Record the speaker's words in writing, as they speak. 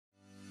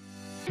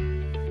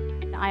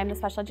I am the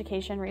special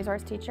education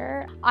resource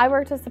teacher. I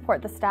work to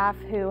support the staff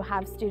who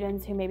have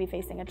students who may be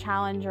facing a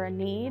challenge or a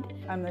need.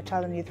 I'm the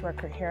child and youth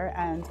worker here,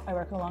 and I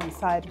work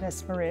alongside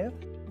Ms. Murru.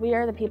 We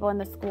are the people in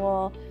the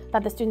school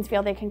that the students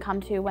feel they can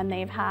come to when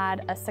they've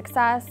had a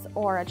success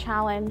or a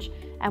challenge,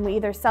 and we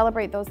either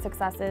celebrate those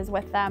successes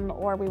with them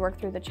or we work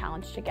through the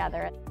challenge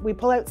together. We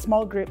pull out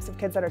small groups of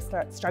kids that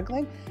are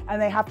struggling,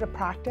 and they have to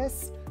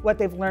practice what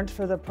they've learned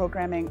for the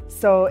programming.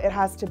 So it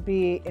has to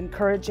be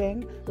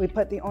encouraging. We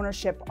put the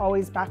ownership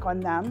always back on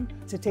them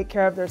to take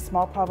care of their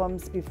small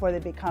problems before they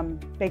become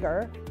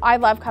bigger. I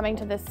love coming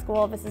to this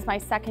school. This is my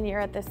second year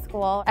at this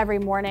school. Every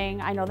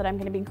morning I know that I'm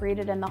going to be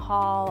greeted in the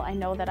hall. I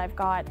know that I've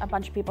got a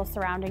bunch of people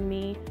surrounding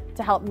me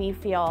to help me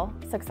feel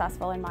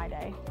successful in my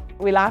day.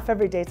 We laugh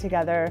every day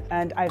together,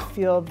 and I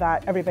feel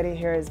that everybody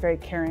here is very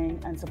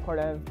caring and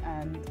supportive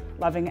and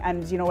loving,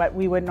 and you know what,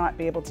 we would not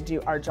be able to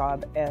do our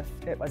job if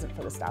it wasn't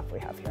for the staff we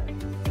have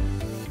here.